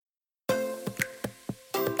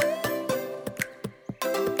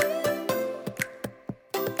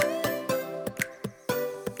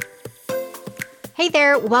Hey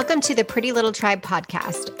there, welcome to the Pretty Little Tribe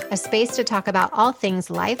podcast, a space to talk about all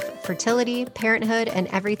things life, fertility, parenthood, and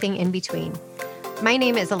everything in between. My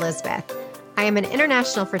name is Elizabeth. I am an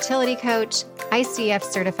international fertility coach, ICF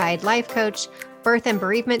certified life coach, birth and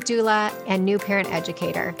bereavement doula, and new parent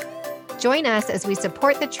educator. Join us as we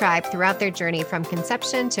support the tribe throughout their journey from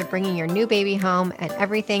conception to bringing your new baby home and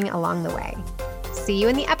everything along the way. See you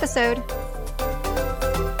in the episode.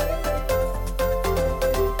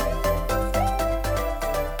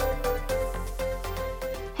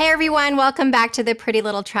 Hey everyone, welcome back to the Pretty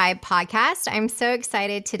Little Tribe podcast. I'm so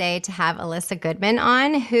excited today to have Alyssa Goodman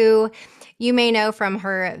on, who you may know from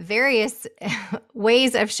her various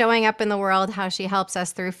ways of showing up in the world, how she helps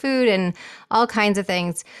us through food and all kinds of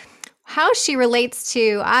things. How she relates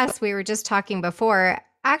to us, we were just talking before,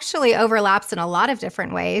 actually overlaps in a lot of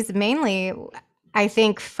different ways. Mainly, I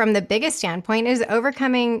think from the biggest standpoint is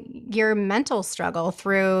overcoming your mental struggle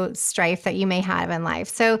through strife that you may have in life.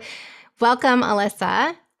 So welcome,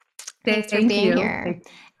 Alyssa. Thanks for being here.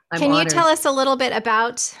 Can you tell us a little bit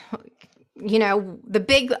about, the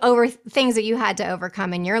big things that you had to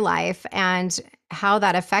overcome in your life and how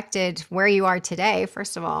that affected where you are today,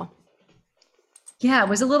 first of all? Yeah, it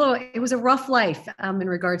was a rough life in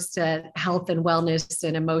regards to health and wellness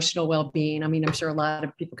and emotional well-being. I mean, I'm sure a lot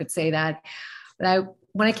of people could say that. But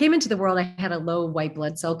when I came into the world, I had a low white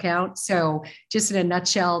blood cell count. So just in a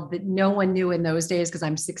nutshell, that no one knew in those days, because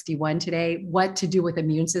I'm 61 today, what to do with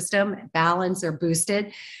immune system, balance or boost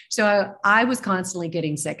it. So I was constantly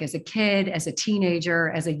getting sick as a kid, as a teenager,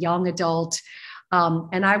 as a young adult.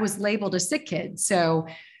 And I was labeled a sick kid. So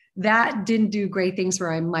that didn't do great things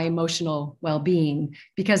for my emotional well-being,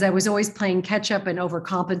 because I was always playing catch up and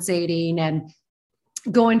overcompensating and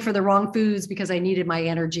going for the wrong foods because I needed my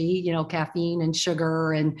energy, caffeine and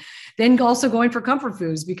sugar, and then also going for comfort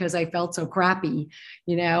foods because I felt so crappy,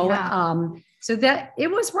 so that it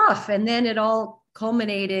was rough. And then it all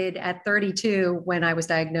culminated at 32 when I was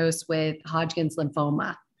diagnosed with Hodgkin's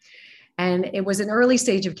lymphoma. And it was an early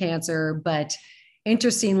stage of cancer, but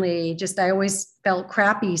interestingly, I always felt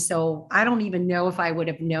crappy. So I don't even know if I would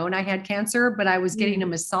have known I had cancer, but I was getting a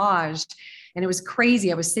massage. And it was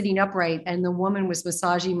crazy. I was sitting upright and the woman was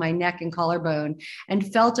massaging my neck and collarbone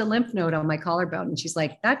and felt a lymph node on my collarbone. And she's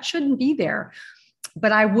like, that shouldn't be there.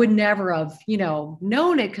 But I would never have,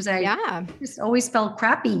 known it because I just always felt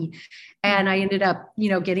crappy. And I ended up,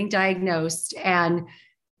 getting diagnosed. And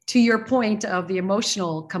to your point of the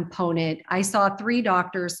emotional component, I saw 3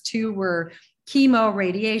 doctors. 2 were chemo,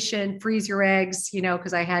 radiation, freeze your eggs,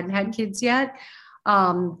 because I hadn't had kids yet.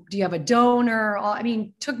 Do you have a donor?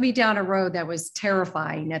 Took me down a road that was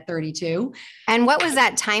terrifying at 32. And what was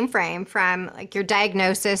that time frame from like your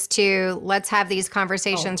diagnosis to let's have these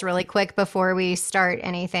conversations really quick before we start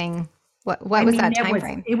anything? What was that time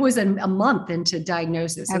frame? It was a month into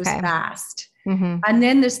diagnosis. Okay. It was fast. Mm-hmm. And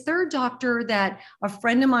then this third doctor that a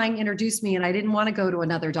friend of mine introduced me, and I didn't want to go to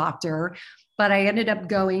another doctor, but I ended up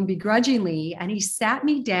going begrudgingly. And he sat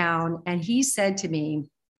me down and he said to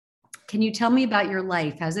me, can you tell me about your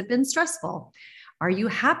life? Has it been stressful? Are you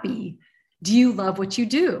happy? Do you love what you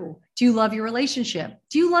do? Do you love your relationship?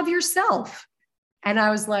 Do you love yourself? And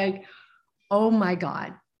I was like, oh my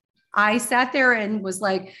God. I sat there and was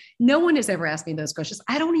like, no one has ever asked me those questions.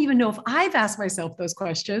 I don't even know if I've asked myself those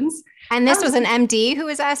questions. And this was an MD who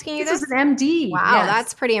was asking you this? This was an MD. Wow, yes.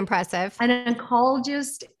 That's pretty impressive. An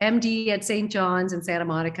oncologist, MD at St. John's in Santa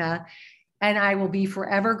Monica. And I will be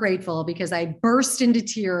forever grateful because I burst into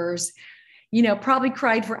tears, probably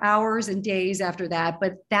cried for hours and days after that.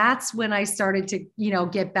 But that's when I started to,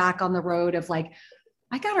 get back on the road of like,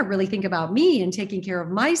 I got to really think about me and taking care of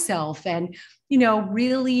myself and,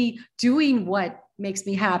 really doing what makes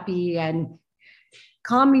me happy and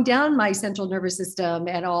calming down my central nervous system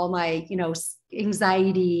and all my,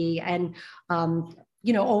 anxiety and,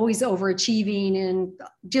 always overachieving and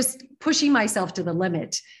just pushing myself to the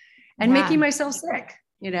limit. And making myself sick,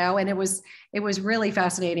 and it was really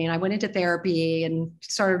fascinating. I went into therapy and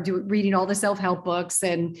started reading all the self-help books.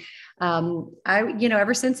 And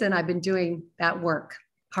ever since then, I've been doing that work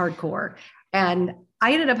hardcore. And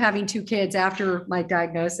I ended up having 2 kids after my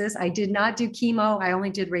diagnosis. I did not do chemo. I only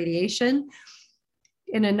did radiation.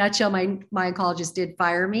 In a nutshell, my oncologist did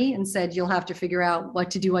fire me and said, you'll have to figure out what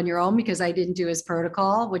to do on your own because I didn't do his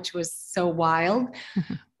protocol, which was so wild.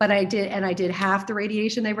 But I did half the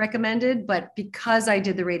radiation they recommended. But because I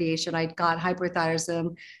did the radiation, I got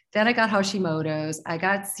hyperthyroidism. Then I got Hashimoto's. I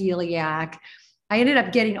got celiac. I ended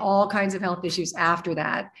up getting all kinds of health issues after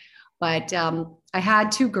that. But I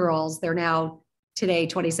had 2 girls. They're now today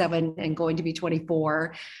 27 and going to be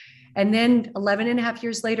 24. And then 11 and a half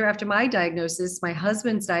years later, after my diagnosis, my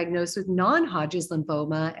husband's diagnosed with non-Hodgkin's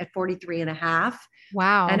lymphoma at 43 and a half. And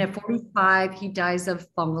Wow. at 45, he dies of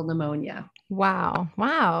fungal pneumonia. Wow.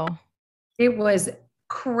 Wow. It was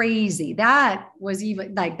crazy. That was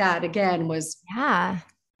even like that again was Yeah.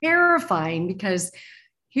 terrifying because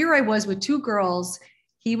here I was with two girls.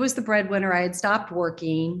 He was the breadwinner. I had stopped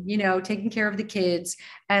working, taking care of the kids.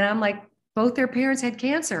 And I'm like, both their parents had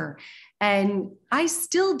cancer. And I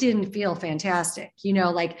still didn't feel fantastic.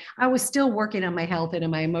 Like I was still working on my health and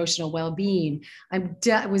on my emotional well being.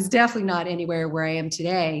 Was definitely not anywhere where I am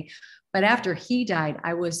today. But after he died,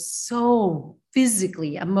 I was so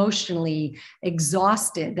physically, emotionally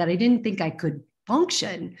exhausted that I didn't think I could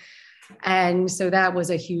function. And so that was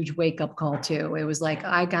a huge wake up call too. It was like,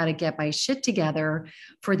 I got to get my shit together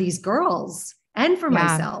for these girls and for Yeah.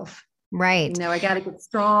 myself. Right. I got to get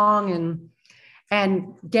strong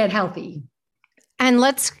and get healthy. And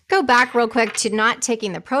let's go back real quick to not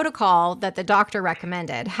taking the protocol that the doctor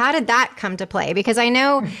recommended. How did that come to play? Because I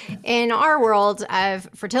know in our world of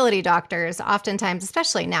fertility doctors, oftentimes,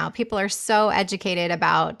 especially now, people are so educated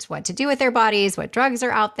about what to do with their bodies, what drugs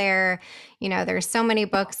are out there. There's so many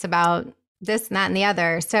books about this and that and the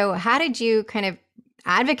other. So how did you kind of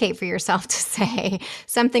advocate for yourself to say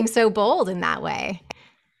something so bold in that way?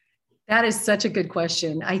 That is such a good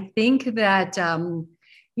question. I think that,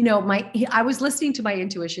 I was listening to my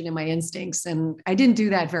intuition and my instincts, and I didn't do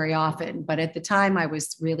that very often, but at the time I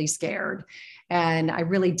was really scared and I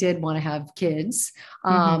really did want to have kids.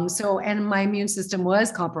 And my immune system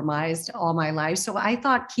was compromised all my life. So I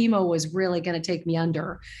thought chemo was really going to take me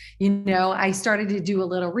under. I started to do a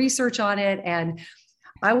little research on it and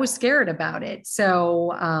I was scared about it.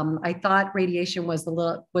 So I thought radiation was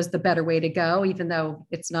the better way to go, even though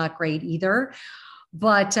it's not great either.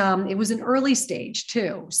 But it was an early stage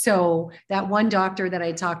too. So that one doctor that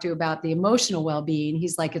I talked to about the emotional well-being,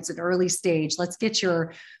 he's like, it's an early stage. Let's get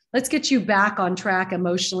you back on track,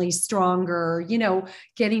 emotionally stronger,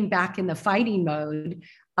 getting back in the fighting mode.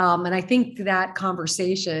 And I think that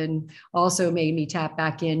conversation also made me tap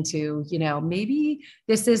back into, maybe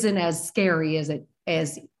this isn't as scary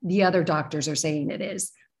as the other doctors are saying it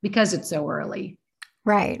is because it's so early.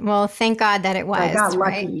 Right. Well, thank God that it was. I got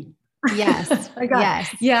right? lucky. Yes.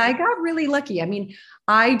 Yes. I got really lucky. I mean,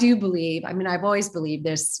 I do believe, I've always believed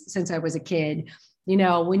this since I was a kid.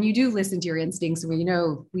 When you do listen to your instincts, we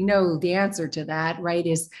know the answer to that, right?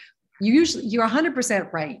 Is you're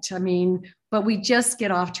 100% right. But we just get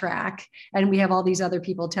off track and we have all these other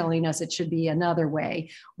people telling us it should be another way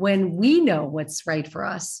when we know what's right for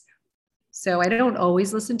us. So I don't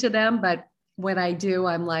always listen to them, but when I do,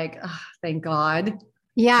 I'm like, oh, thank God.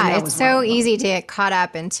 Yeah, it's so easy to get caught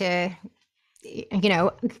up into,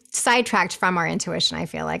 sidetracked from our intuition, I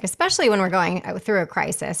feel like, especially when we're going through a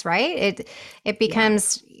crisis, right? It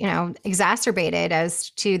becomes, exacerbated as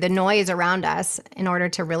to the noise around us in order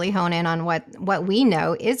to really hone in on what we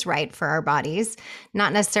know is right for our bodies,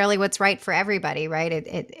 not necessarily what's right for everybody, right?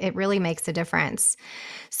 It really makes a difference.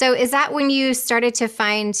 So is that when you started to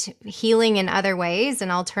find healing in other ways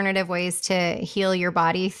and alternative ways to heal your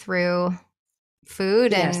body through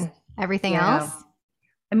food and everything else?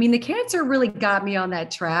 The cancer really got me on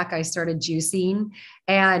that track. I started juicing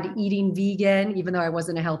and eating vegan, even though I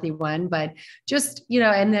wasn't a healthy one, but just,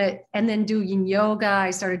 and then doing yoga.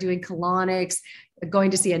 I started doing colonics,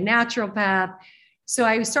 going to see a naturopath. So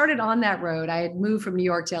I started on that road. I had moved from New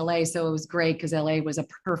York to LA. So it was great because LA was a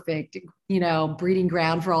perfect, breeding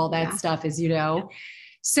ground for all that stuff, as you know.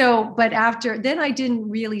 So, but then I didn't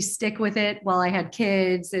really stick with it while I had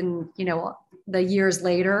kids and, the years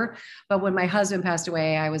later. But when my husband passed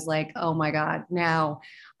away, I was like, oh my God, now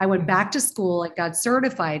I went back to school. I got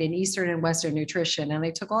certified in Eastern and Western nutrition. And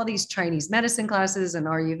I took all these Chinese medicine classes and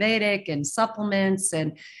Ayurvedic and supplements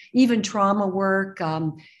and even trauma work.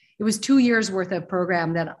 It was 2 years worth of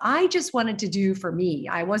program that I just wanted to do for me.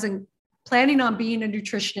 I wasn't planning on being a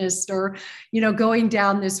nutritionist or, going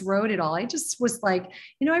down this road at all. I just was like,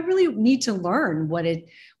 I really need to learn what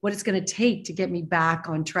it's going to take to get me back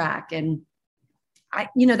on track. And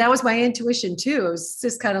that was my intuition too. It was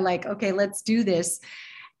just kind of like, okay, let's do this.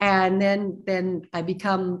 And then I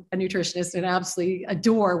become a nutritionist and absolutely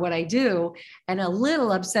adore what I do and a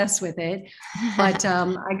little obsessed with it. But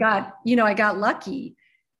I got lucky.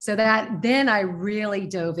 So then I really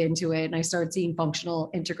dove into it and I started seeing functional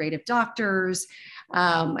integrative doctors.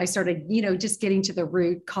 I started, just getting to the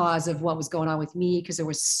root cause of what was going on with me because there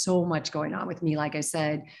was so much going on with me. Like I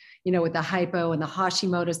said, with the hypo and the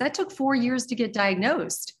Hashimoto's, that took 4 years to get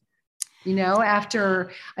diagnosed. I know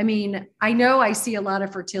I see a lot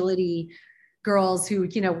of fertility girls who,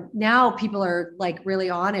 now people are like really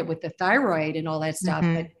on it with the thyroid and all that stuff.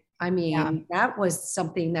 Mhm. But I Yeah. mean, that was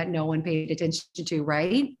something that no one paid attention to,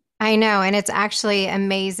 right? I know. And it's actually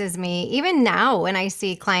amazes me even now when I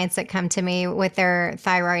see clients that come to me with their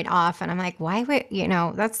thyroid off and I'm like, why would,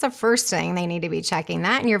 that's the first thing they need to be checking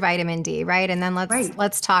that and your vitamin D, right? And then let's Right.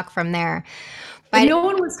 let's talk from there. And But no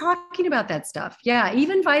one was talking about that stuff. Yeah.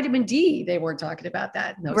 Even vitamin D, they weren't talking about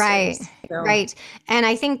that in those right, days. So, right. And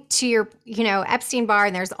I think to your, Epstein Barr,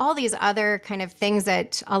 and there's all these other kind of things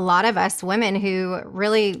that a lot of us women who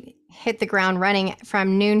really hit the ground running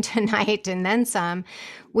from noon to night and then some,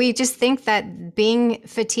 we just think that being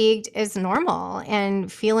fatigued is normal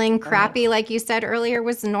and feeling yeah. crappy, like you said earlier,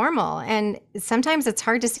 was normal. And sometimes it's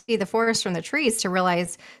hard to see the forest from the trees to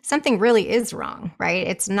realize something really is wrong, right?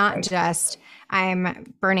 It's not Right. just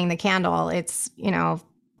I'm burning the candle. It's,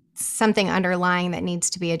 something underlying that needs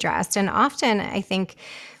to be addressed. And often I think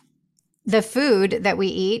the food that we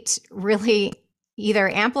eat really either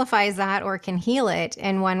amplifies that or can heal it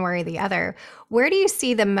in one way or the other. Where do you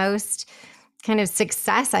see the most kind of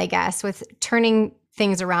success, I guess, with turning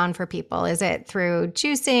things around for people? Is it through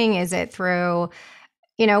juicing? Is it through,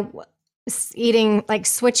 you know, eating, like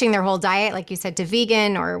switching their whole diet, like you said, to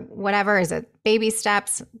vegan or whatever? Is it baby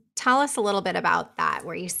steps? Tell us a little bit about that,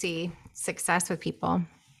 where you see success with people.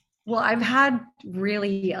 Well, I've had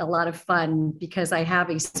really a lot of fun because I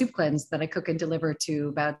have a soup cleanse that I cook and deliver to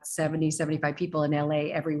about 70, 75 people in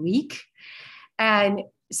LA every week. And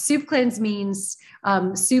soup cleanse means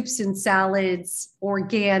soups and salads,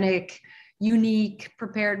 organic, unique,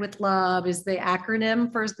 prepared with love is the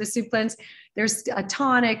acronym for the soup cleanse. There's a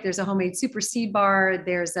tonic, there's a homemade super seed bar,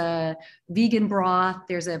 there's a vegan broth,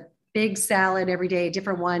 there's a big salad every day,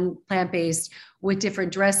 different one, plant-based, with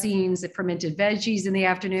different dressings, fermented veggies in the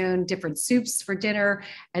afternoon, different soups for dinner,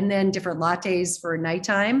 and then different lattes for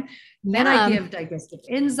nighttime. Then I Yum. give digestive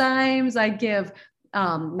enzymes. I give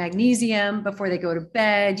magnesium before they go to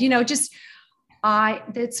bed.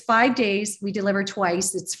 It's 5 days. We deliver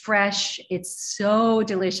twice. It's fresh. It's so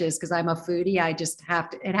delicious because I'm a foodie. I just have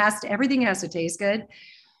to, everything has to taste good.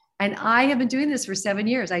 And I have been doing this for 7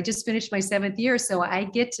 years. I just finished my 7th year. So I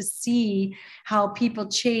get to see how people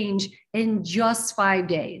change in just 5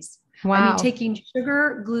 days. I mean, Wow. taking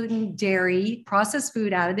sugar, gluten, dairy, processed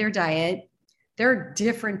food out of their diet. They're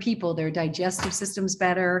different people. Their digestive system's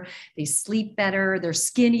better. They sleep better. Their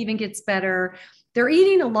skin even gets better. They're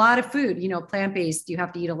eating a lot of food, plant-based. You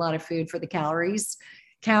have to eat a lot of food for the calories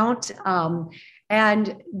count.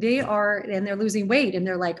 And they're losing weight, and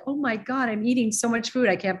they're like, oh my God, I'm eating so much food.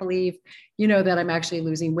 I can't believe, that I'm actually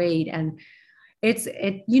losing weight. And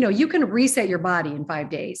you can reset your body in 5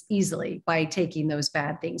 days easily by taking those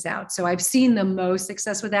bad things out. So I've seen the most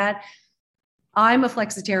success with that. I'm a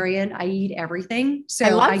flexitarian. I eat everything. I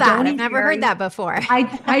So love I that. don't I've eat never heard dairy. that before.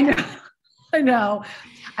 I know. I know.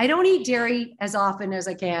 I don't eat dairy as often as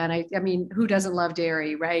I can. I mean, who doesn't love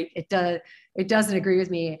dairy, right? It doesn't agree with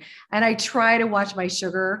me. And I try to watch my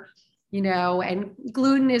sugar, and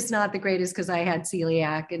gluten is not the greatest because I had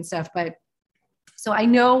celiac and stuff. But so I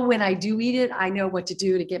know when I do eat it, I know what to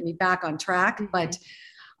do to get me back on track. But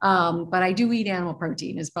I do eat animal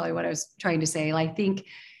protein is probably what I was trying to say. I think,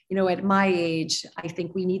 at my age, I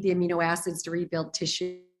think we need the amino acids to rebuild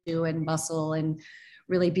tissue and muscle and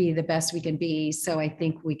really be the best we can be. So I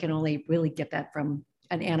think we can only really get that from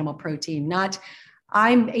an animal protein.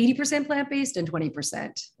 I'm 80% plant-based and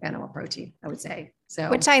 20% animal protein, I would say.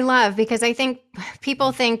 Which So I love, because I think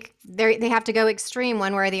people think they have to go extreme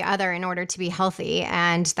one way or the other in order to be healthy,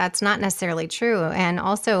 and that's not necessarily true. And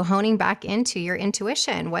also honing back into your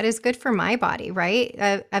intuition, what is good for my body, right?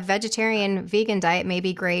 A vegetarian vegan diet may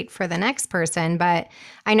be great for the next person, but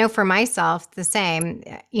I know for myself the same.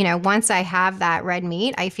 Once I have that red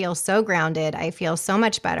meat, I feel so grounded. I feel so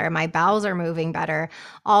much better. My bowels are moving better,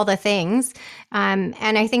 all the things. And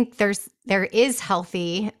I think there is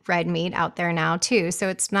healthy red meat out there now too. So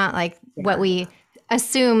it's not like what yeah. we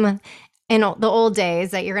assume in the old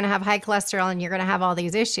days, that you're going to have high cholesterol and you're going to have all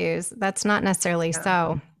these issues. That's not necessarily Yeah.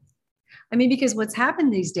 so. I mean, because what's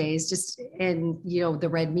happened these days, just in the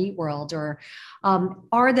red meat world, or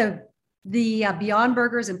are the Beyond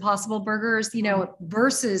Burgers, Impossible Burgers,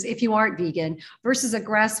 versus, if you aren't vegan, versus a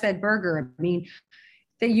grass-fed burger. I mean,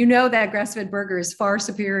 that grass-fed burger is far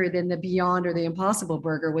superior than the Beyond or the Impossible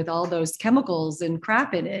Burger with all those chemicals and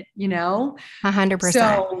crap in it. 100%.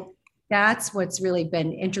 So that's what's really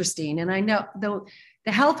been interesting. And I know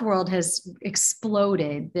the health world has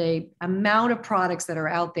exploded. The amount of products that are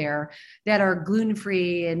out there that are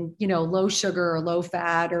gluten-free and, low sugar or low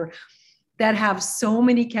fat, or that have so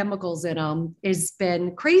many chemicals in them has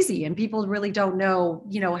been crazy. And people really don't know,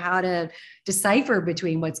 how to decipher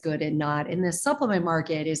between what's good and not. And the supplement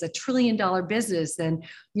market is $1 trillion business. And,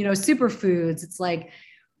 superfoods, it's like,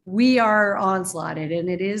 we are onslaughted, and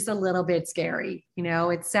it is a little bit scary.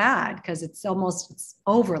 It's sad because it's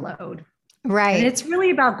overload. Right. And it's really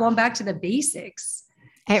about going back to the basics.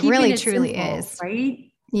 It really truly is. Right.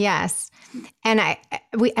 Yes. And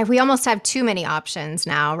we almost have too many options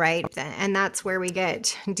now, right? And that's where we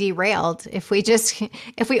get derailed. If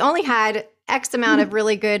we only had X amount of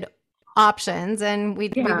really good options, and we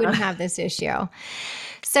wouldn't have this issue.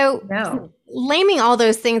 So naming all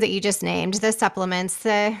those things that you just named, the supplements,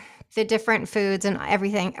 the different foods and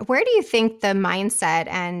everything, where do you think the mindset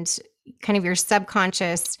and kind of your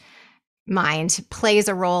subconscious mind plays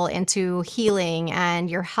a role into healing and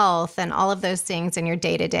your health and all of those things in your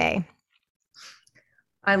day-to-day?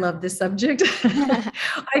 I love this subject.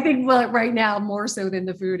 I think, right now, more so than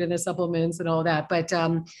the food and the supplements and all that. But,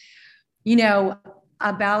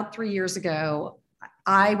 about 3 years ago,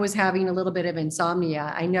 I was having a little bit of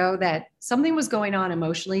insomnia. I know that something was going on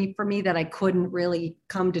emotionally for me that I couldn't really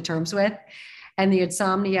come to terms with. And the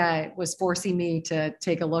insomnia was forcing me to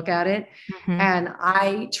take a look at it. Mm-hmm. And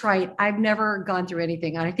I've never gone through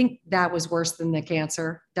anything. And I think that was worse than the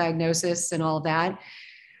cancer diagnosis and all of that.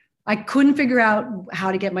 I couldn't figure out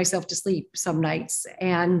how to get myself to sleep some nights.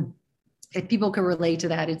 And if people can relate to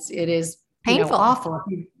that, it is painful, awful.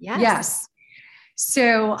 Yes.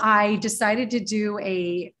 So I decided to do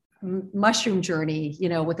a mushroom journey,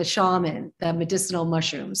 with a shaman, the medicinal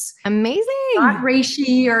mushrooms. Amazing. Not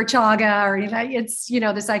reishi or chaga or anything. It's, the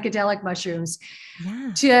psychedelic mushrooms.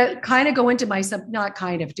 Yeah. To kind of go into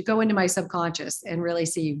to go into my subconscious and really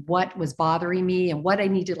see what was bothering me and what I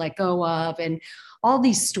need to let go of, and all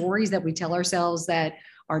these stories that we tell ourselves that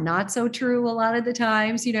are not so true a lot of the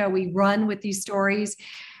times. We run with these stories.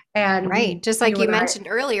 And right. Just like you mentioned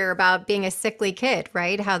earlier about being a sickly kid,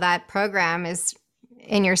 right? How that program is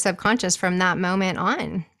in your subconscious from that moment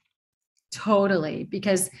on. Totally.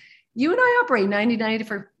 Because you and I operate 90 to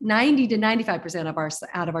 95%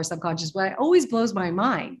 out of our subconscious, but it always blows my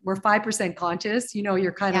mind. We're 5% conscious.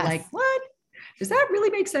 You're kind of like, what? Does that really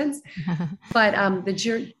make sense? But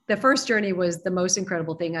the first journey was the most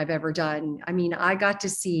incredible thing I've ever done. I mean, I got to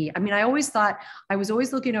see, I always thought I was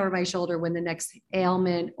always looking over my shoulder when the next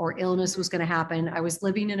ailment or illness was going to happen. I was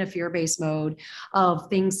living in a fear-based mode of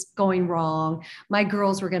things going wrong. My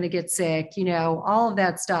girls were going to get sick, all of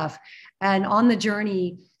that stuff. And on the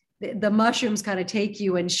journey, the mushrooms kind of take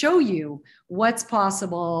you and show you what's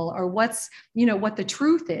possible or what's, what the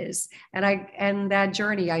truth is. And that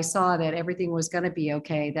journey, I saw that everything was going to be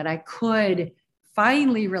okay, that I could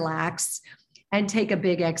finally relax and take a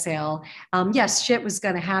big exhale. Yes, shit was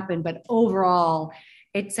going to happen, but overall,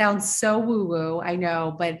 it sounds so woo-woo, I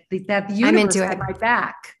know, but that the universe had my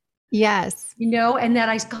back. Yes. And that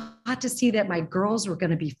I got to see that my girls were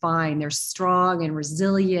going to be fine. They're strong and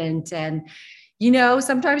resilient, and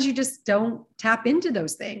sometimes you just don't tap into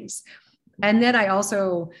those things. And then I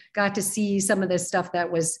also got to see some of this stuff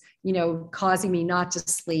that was, causing me not to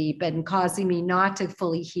sleep and causing me not to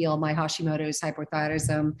fully heal my Hashimoto's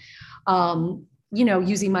hypothyroidism,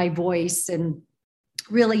 using my voice and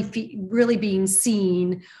really being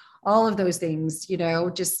seen, all of those things,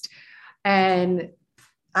 and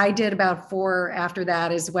I did about 4 after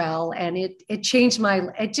that as well. And it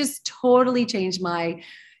just totally changed my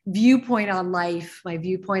viewpoint on life, my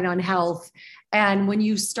viewpoint on health. And when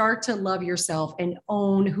you start to love yourself and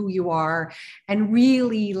own who you are and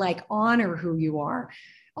really honor who you are,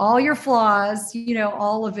 all your flaws,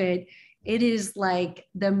 all of it, it is like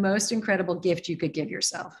the most incredible gift you could give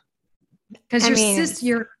yourself. Because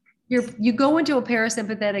you go into a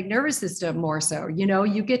parasympathetic nervous system more so,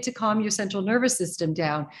 you get to calm your central nervous system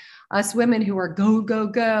down. Us women who are go, go,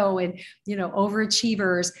 go and,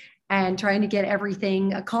 overachievers, and trying to get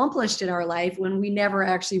everything accomplished in our life when we never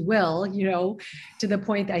actually will, to the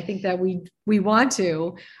point I think that we want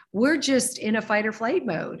to, we're just in a fight or flight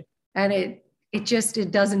mode. And it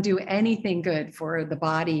doesn't do anything good for the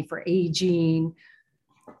body, for aging,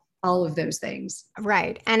 all of those things.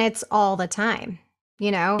 Right. And it's all the time,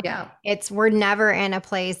 Yeah. We're never in a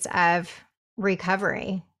place of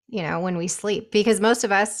recovery, when we sleep, because most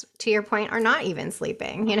of us, to your point, are not even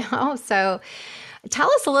sleeping, so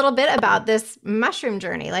tell us a little bit about this mushroom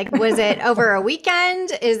journey. Was it over a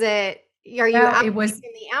weekend? Are you out in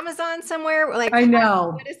the Amazon somewhere? I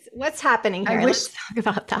know. What's happening here? Let's talk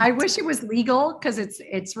about that. I wish it was legal, because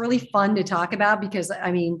it's really fun to talk about, because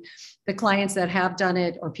the clients that have done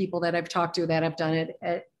it or people that I've talked to that have done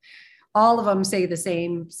it, all of them sing the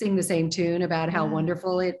same tune about how Yeah.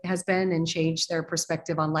 wonderful it has been and changed their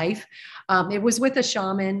perspective on life. It was with a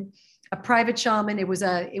shaman, a private shaman. It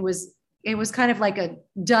was kind of like a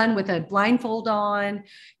done with a blindfold on,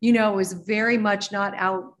 it was very much not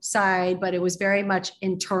outside, but it was very much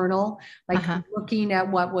internal, like Uh-huh. looking at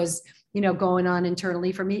what was, going on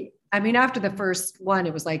internally for me. I mean, after the first one,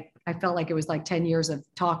 it was like, I felt like it was like 10 years of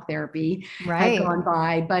talk therapy had Right. gone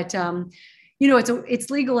by, but, it's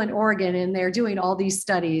legal in Oregon and they're doing all these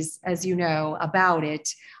studies, as you know, about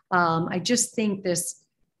it. I just think these,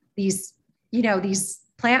 these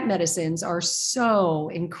plant medicines are so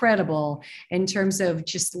incredible in terms of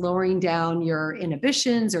just lowering down your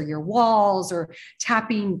inhibitions or your walls or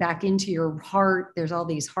tapping back into your heart. There's all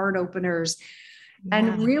these heart openers Yeah.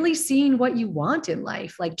 and really seeing what you want in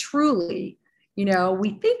life, like truly. We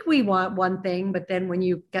think we want one thing, but then when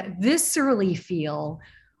you viscerally feel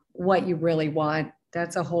what you really want,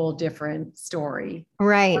 that's a whole different story.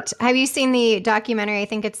 Right. Have you seen the documentary? I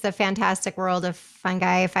think it's The Fantastic World of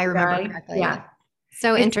Fungi, if I remember Guy, correctly. yeah.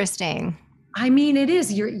 So It's, interesting. I mean, it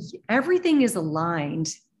is. Everything is aligned,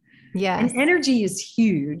 and Yes. energy is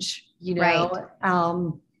huge. Right.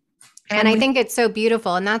 And And I when think it's so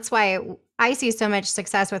beautiful. And that's why I see so much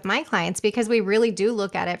success with my clients because we really do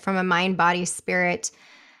look at it from a mind, body, spirit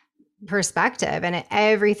perspective and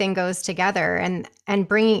everything goes together and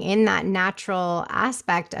bringing in that natural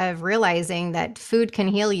aspect of realizing that food can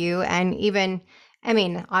heal you and even I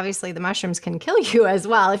mean obviously the mushrooms can kill you as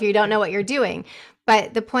well if you don't know what you're doing,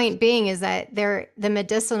 but the point being is that the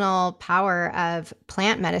medicinal power of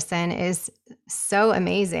plant medicine is so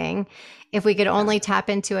amazing. If we could only tap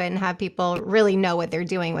into it and have people really know what they're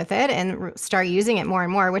doing with it and start using it more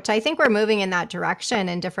and more, which I think we're moving in that direction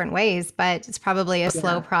in different ways, but it's probably a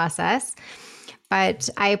slow yeah, process. But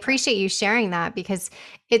I appreciate you sharing that because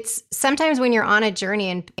it's sometimes when you're on a journey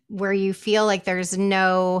and where you feel like there's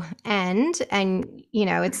no end and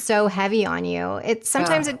it's so heavy on you. It's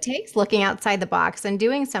sometimes yeah, it takes looking outside the box and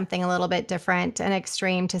doing something a little bit different and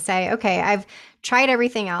extreme to say, okay, I've tried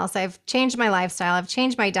everything else. I've changed my lifestyle. I've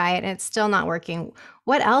changed my diet and it's still not working.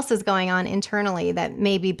 What else is going on internally that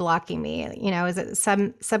may be blocking me? Is it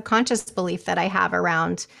some subconscious belief that I have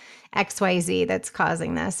around XYZ that's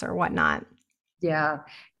causing this or whatnot? yeah.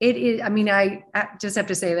 It is. I mean, I just have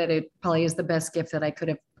to say that it probably is the best gift that I could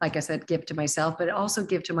have, like I said, give to myself, but also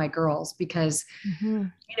give to my girls because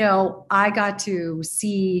Mhm. I got to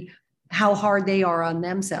see how hard they are on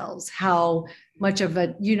themselves, how much of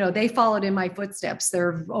they followed in my footsteps.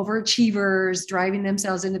 They're overachievers, driving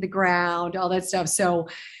themselves into the ground, all that stuff. So,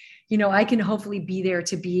 I can hopefully be there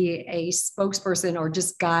to be a spokesperson or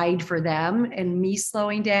just guide for them and me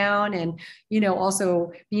slowing down and,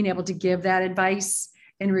 also being able to give that advice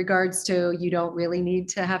in regards to you don't really need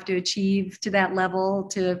to have to achieve to that level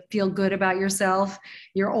to feel good about yourself.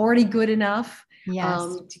 You're already good enough, Yes.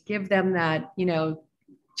 to give them that,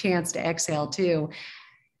 chance to exhale too.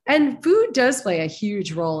 And food does play a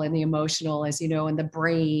huge role in the emotional, as you know, in the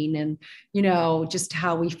brain and, just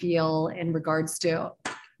how we feel in regards to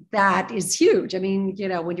that is huge. I mean,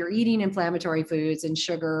 when you're eating inflammatory foods and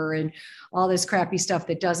sugar and all this crappy stuff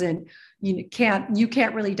that doesn't, you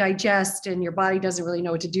can't really digest and your body doesn't really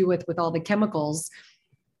know what to do with all the chemicals,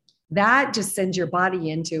 that just sends your body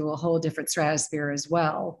into a whole different stratosphere as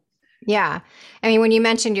well. Yeah. I mean, when you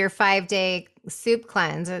mentioned your 5-day soup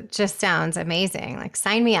cleanse, it just sounds amazing. Like,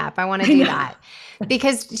 sign me up. I want to I do know. that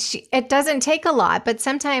because it doesn't take a lot. But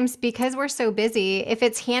sometimes, because we're so busy, if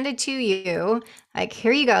it's handed to you, like,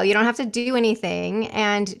 here you go, you don't have to do anything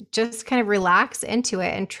and just kind of relax into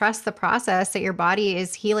it and trust the process that your body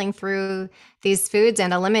is healing through these foods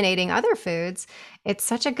and eliminating other foods. It's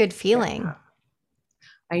such a good feeling. Yeah,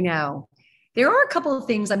 I know. There are a couple of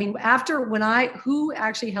things. I mean, after who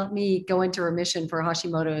actually helped me go into remission for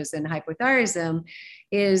Hashimoto's and hypothyroidism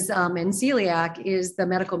is, and celiac is the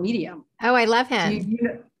medical medium. Oh, I love Do him.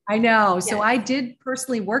 I know. So Yes. I did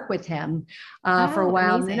personally work with him for a Oh,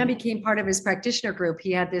 while. And then I amazing. became part of his practitioner group.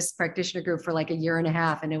 He had this practitioner group for like a year and a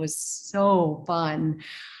half, and it was so fun.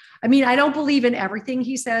 I mean, I don't believe in everything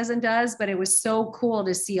he says and does, but it was so cool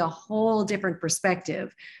to see a whole different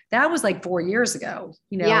perspective. That was like 4 years ago,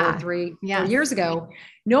 or Yeah. 3, 4 years Yes. ago.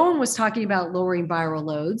 No one was talking about lowering viral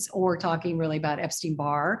loads or talking really about Epstein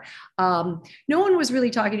Barr. No one was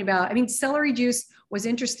really talking about, I mean, celery juice was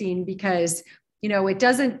interesting because, it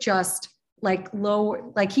doesn't just like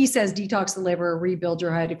he says, detox the liver, rebuild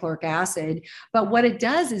your hydrochloric acid. But what it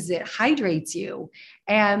does is it hydrates you.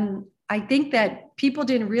 And I think that people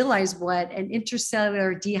didn't realize what an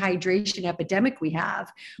intercellular dehydration epidemic we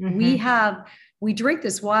have. We Hmm. have we drink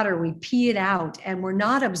this water, we pee it out, and we're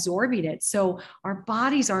not absorbing it. So our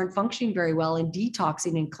bodies aren't functioning very well in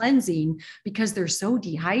detoxing and cleansing because they're so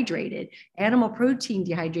dehydrated. Animal protein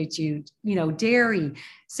dehydrates you, dairy,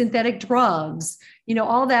 synthetic drugs,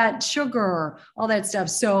 all that sugar, all that stuff.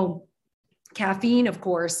 So caffeine, of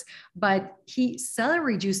course, but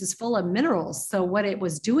celery juice is full of minerals. So what it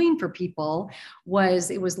was doing for people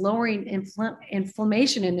was it was lowering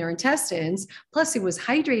inflammation in their intestines. Plus it was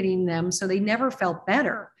hydrating them. So they never felt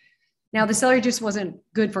better. Now the celery juice wasn't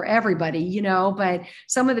good for everybody, but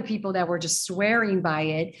some of the people that were just swearing by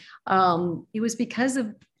it, it was because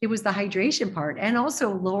it was the hydration part and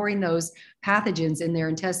also lowering those pathogens in their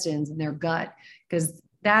intestines and their gut, because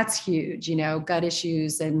that's huge, gut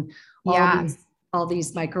issues and all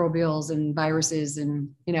these microbials and viruses and,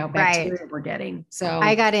 bacteria we're getting. So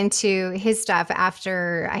I got into his stuff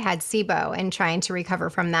after I had SIBO and trying to recover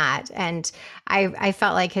from that. And I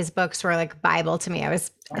felt like his books were like Bible to me. I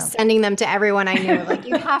was sending them to everyone I knew, like,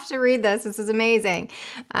 you have to read this. This is amazing.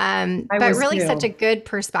 But really such a good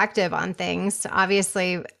perspective on things.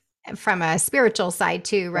 Obviously, from a spiritual side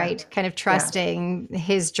too, right? Yeah. Kind of trusting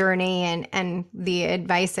his journey and the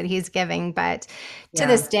advice that he's giving. But to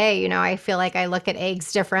this day, I feel like I look at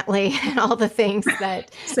eggs differently and all the things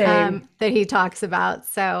that that he talks about.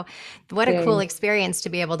 So what a cool experience to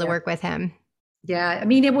be able to work with him. Yeah. I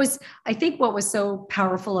mean, I think what was so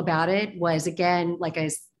powerful about it was, again, like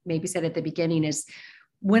I maybe said at the beginning, is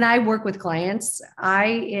when I work with clients, I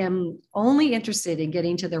am only interested in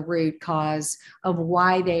getting to the root cause of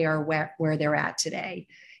why they are where they're at today,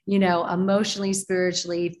 emotionally,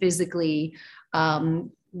 spiritually, physically,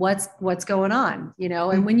 what's going on,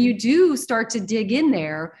 and when you do start to dig in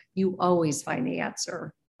there, you always find the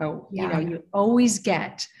answer. You always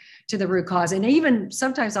get to the root cause. And even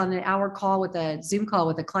sometimes on an hour call with a Zoom call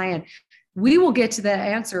with a client, we will get to the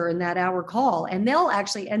answer in that hour call, and they'll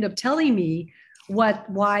actually end up telling me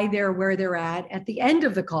why they're where they're at the end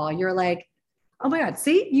of the call. You're like, oh my God,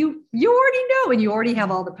 see, you already know, and you already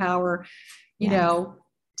have all the power,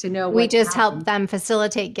 to know. We just help them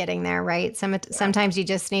facilitate getting there, right? Sometimes you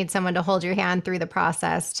just need someone to hold your hand through the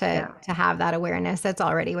process to have that awareness that's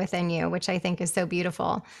already within you, which I think is so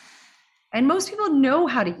beautiful. And most people know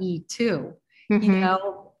how to eat too.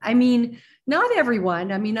 I mean, not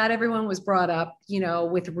everyone was brought up,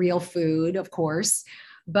 with real food, of course.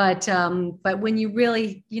 But when you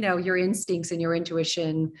really, your instincts and your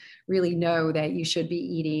intuition really know that you should be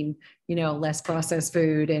eating, less processed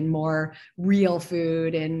food and more real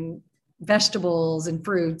food and vegetables and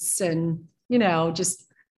fruits and, just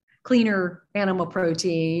cleaner animal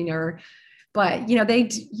protein but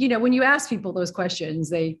when you ask people those questions,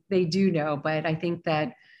 they do know. But I think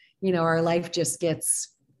that, our life just gets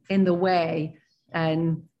in the way,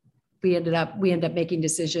 and we end up making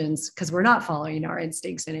decisions because we're not following our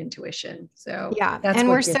instincts and intuition. So and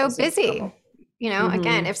we're so busy,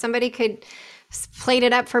 again, if somebody could plate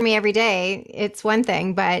it up for me every day, it's one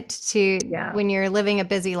thing, but when you're living a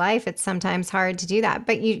busy life, it's sometimes hard to do that,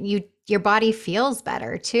 but your body feels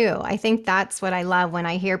better too. I think that's what I love when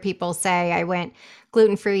I hear people say, I went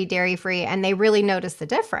gluten-free, dairy-free, and they really notice the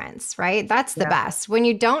difference, right? That's the best. When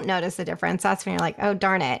you don't notice the difference, that's when you're like, oh,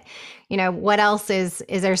 darn it. What else is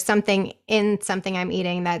there something in something I'm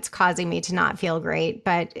eating that's causing me to not feel great?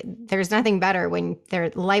 But there's nothing better when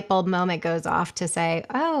their light bulb moment goes off to say,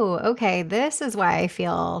 oh, okay, this is why I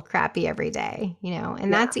feel crappy every day,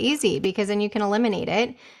 and that's easy because then you can eliminate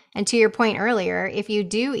it. And to your point earlier, if you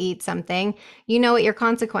do eat something, you know what your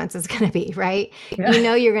consequence is going to be, right? Yeah. You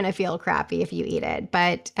know you're going to feel crappy if you eat it,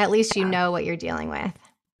 but at least you know what you're dealing with.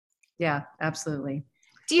 Yeah, absolutely.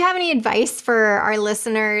 Do you have any advice for our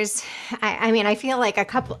listeners? I feel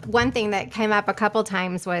like one thing that came up a couple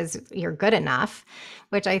times was you're good enough,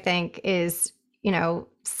 which I think is,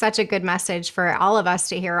 such a good message for all of us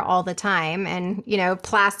to hear all the time and,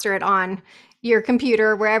 plaster it on your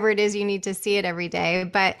computer, wherever it is you need to see it every day.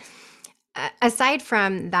 But aside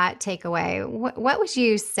from that takeaway, what would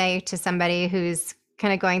you say to somebody who's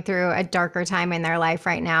kind of going through a darker time in their life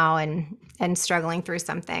right now and struggling through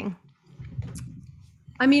something?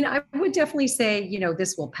 I would definitely say,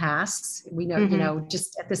 this will pass. We know,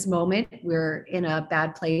 just at this moment, we're in a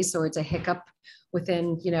bad place or it's a hiccup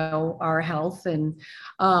within, our health and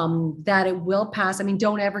that it will pass.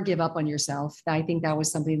 Don't ever give up on yourself. I think that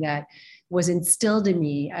was something that was instilled in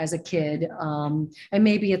me as a kid. And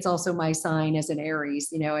maybe it's also my sign as an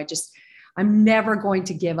Aries, I'm never going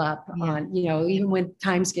to give up on, even when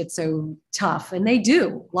times get so tough, and they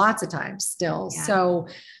do lots of times still. Yeah. So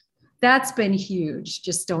that's been huge.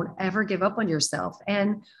 Just don't ever give up on yourself.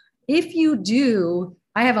 And if you do,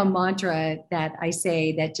 I have a mantra that I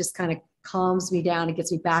say that just kind of calms me down. It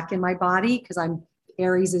gets me back in my body because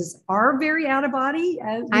Aries are very out of body.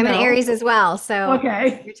 I'm an Aries as well. So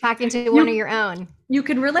okay, you're talking to one of your own. You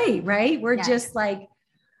can relate, right? We're yes. just like,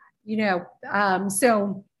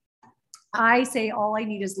 so I say all I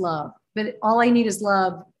need is love, but all I need is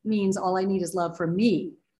love means all I need is love from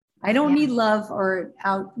me. I don't need love or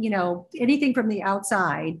anything from the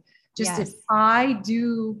outside. Just if I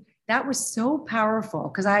do, that was so powerful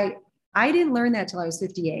because I didn't learn that till I was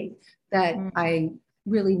 58, that I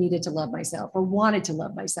really needed to love myself or wanted to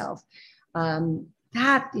love myself.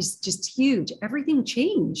 That is just huge. Everything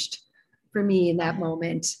changed for me in that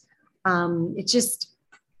moment. It just,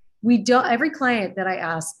 every client that I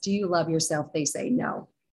ask, do you love yourself? They say no.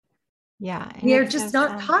 Yeah. We are just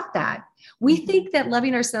not taught that. We think that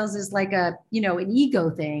loving ourselves is like an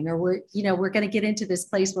ego thing, or we're going to get into this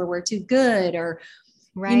place where we're too good, or,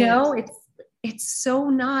 it's so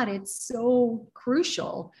not, it's so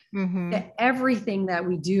crucial to everything that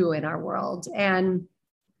we do in our world. And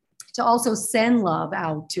to also send love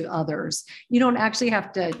out to others. You don't actually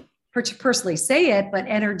have to personally say it, but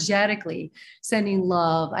energetically sending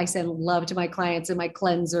love. I send love to my clients and my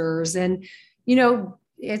cleansers. And,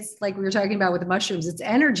 it's like we were talking about with the mushrooms, it's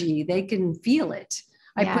energy. They can feel it.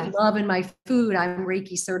 I put love in my food. I'm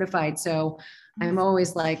Reiki certified. So I'm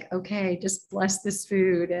always like, okay, just bless this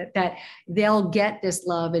food, that they'll get this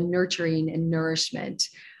love and nurturing and nourishment.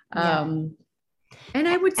 And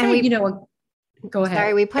I would say, go ahead.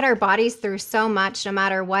 Sorry, we put our bodies through so much, no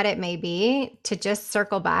matter what it may be, to just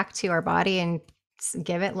circle back to our body and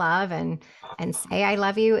give it love and say, I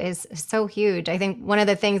love you is so huge. I think one of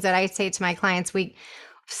the things that I say to my clients,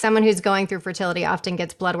 someone who's going through fertility often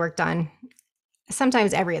gets blood work done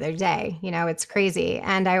sometimes every other day. It's crazy.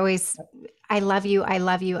 And I love you. I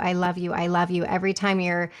love you. I love you. I love you. Every time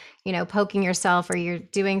you're, poking yourself or you're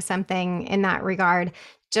doing something in that regard,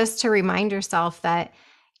 just to remind yourself that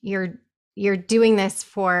you're doing this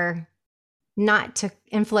for not to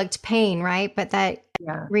inflict pain, right? But that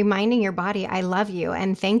reminding your body, I love you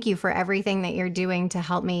and thank you for everything that you're doing to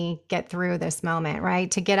help me get through this moment, right?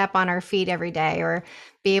 To get up on our feet every day or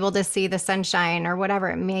be able to see the sunshine or whatever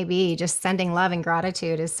it may be. Just sending love and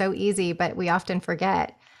gratitude is so easy, but we often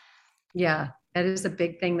forget. Yeah, that is a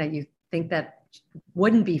big thing that you think that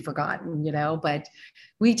wouldn't be forgotten, but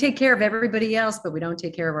we take care of everybody else, but we don't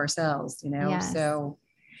take care of ourselves, So,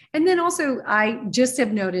 and then also I just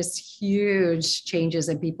have noticed huge changes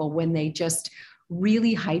in people when they just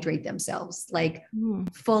really hydrate themselves, like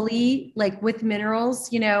fully, like with minerals,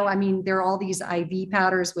 there are all these IV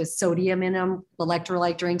powders with sodium in them,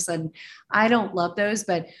 electrolyte drinks. And I don't love those,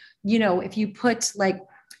 but if you put like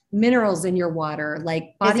minerals in your water,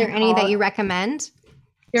 like is there any that you recommend?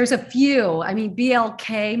 There's a few.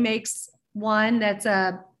 BLK makes one that's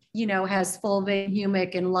has fulvic,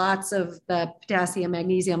 humic, and lots of the potassium,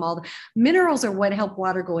 magnesium. All the minerals are what help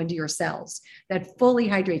water go into your cells that fully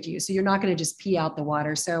hydrate you. So you're not going to just pee out the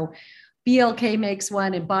water. So BLK makes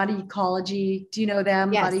one, and Body Ecology. Do you know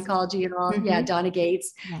them? Yes. Body Ecology and all. Yeah, Donna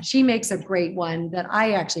Gates. Yes. She makes a great one that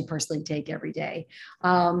I actually personally take every day.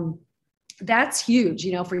 That's huge,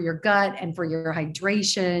 for your gut and for your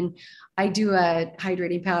hydration. I do a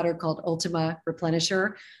hydrating powder called Ultima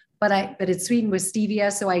Replenisher, but it's sweetened with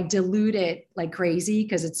stevia. So I dilute it like crazy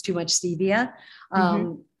because it's too much stevia.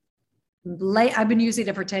 I've been using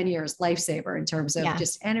it for 10 years, lifesaver in terms of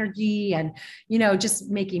just energy and, just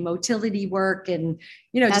making motility work and,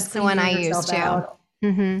 that's just the one I use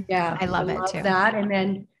too. Yeah. I love it too. That. And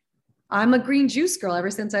then I'm a green juice girl.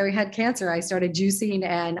 Ever since I had cancer, I started juicing,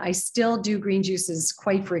 and I still do green juices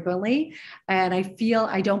quite frequently. And I feel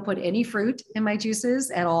I don't put any fruit in my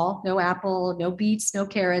juices at all. No apple, no beets, no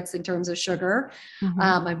carrots in terms of sugar.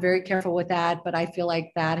 I'm very careful with that, but I feel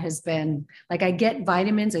like that has been like, I get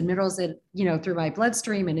vitamins and minerals that, through my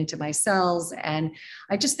bloodstream and into my cells. And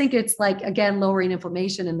I just think it's like, again, lowering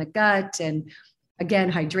inflammation in the gut and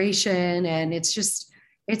again, hydration. And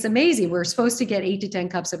it's amazing. We're supposed to get 8 to 10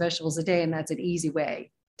 cups of vegetables a day, and that's an easy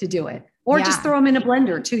way to do it. Or just throw them in a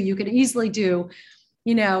blender too. You could easily do,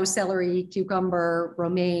 celery, cucumber,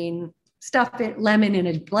 romaine, stuff it, lemon in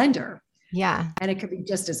a blender. Yeah. And it could be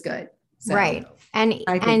just as good. So right. And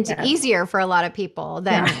easier for a lot of people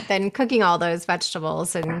than cooking all those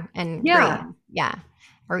vegetables and grains. Yeah.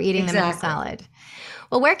 Or eating them in a salad.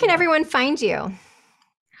 Well, where can everyone find you?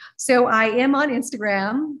 So I am on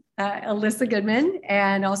Instagram, Alyssa Goodman,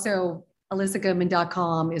 and also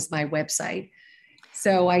alyssagoodman.com is my website.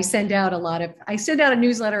 So I send out a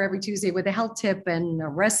newsletter every Tuesday with a health tip and a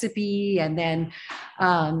recipe. And then,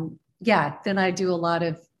 then I do a lot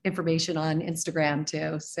of information on Instagram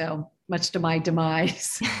too. So much to my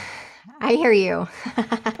demise. I hear you.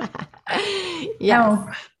 Yes.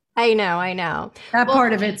 No, I know. that Well,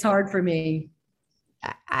 part of it's hard for me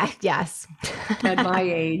yes. at my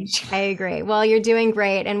age. I agree. Well, you're doing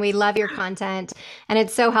great and we love your content and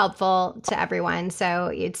it's so helpful to everyone. So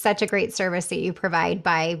it's such a great service that you provide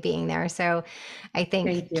by being there. So I think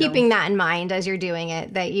Thank you. keeping that in mind as you're doing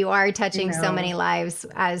it, that you are You touching so many know, lives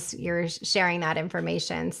as you're sharing that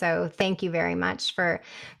information. So thank you very much for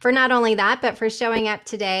not only that, but for showing up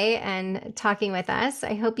today and talking with us.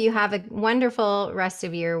 I hope you have a wonderful rest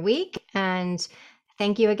of your week and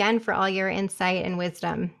thank you again for all your insight and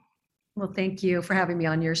wisdom. well, thank you for having me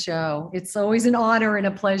on your show. It's always an honor and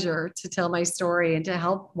a pleasure to tell my story and to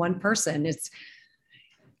help one person. It's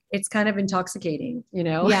kind of intoxicating, you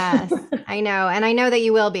know. Yes, I know. And I know that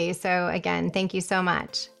you will be. So, again, thank you so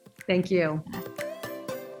much. Thank you.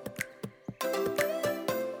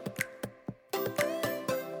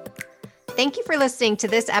 Thank you for listening to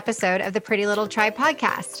this episode of the Pretty Little Tribe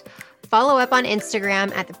podcast. Follow up on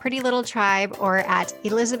Instagram at the Pretty Little Tribe or at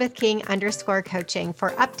ElizabethKing_coaching for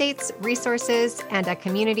updates, resources, and a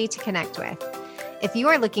community to connect with. If you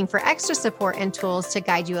are looking for extra support and tools to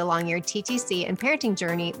guide you along your TTC and parenting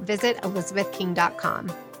journey, visit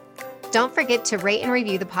elizabethking.com. Don't forget to rate and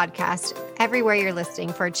review the podcast everywhere you're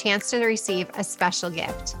listening for a chance to receive a special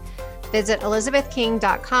gift. Visit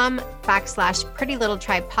elizabethking.com/Pretty Little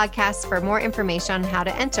Tribe podcast for more information on how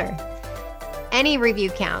to enter. Any review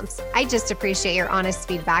counts. I just appreciate your honest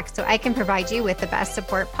feedback so I can provide you with the best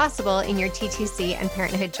support possible in your TTC and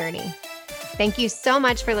parenthood journey. Thank you so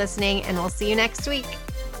much for listening, and we'll see you next week.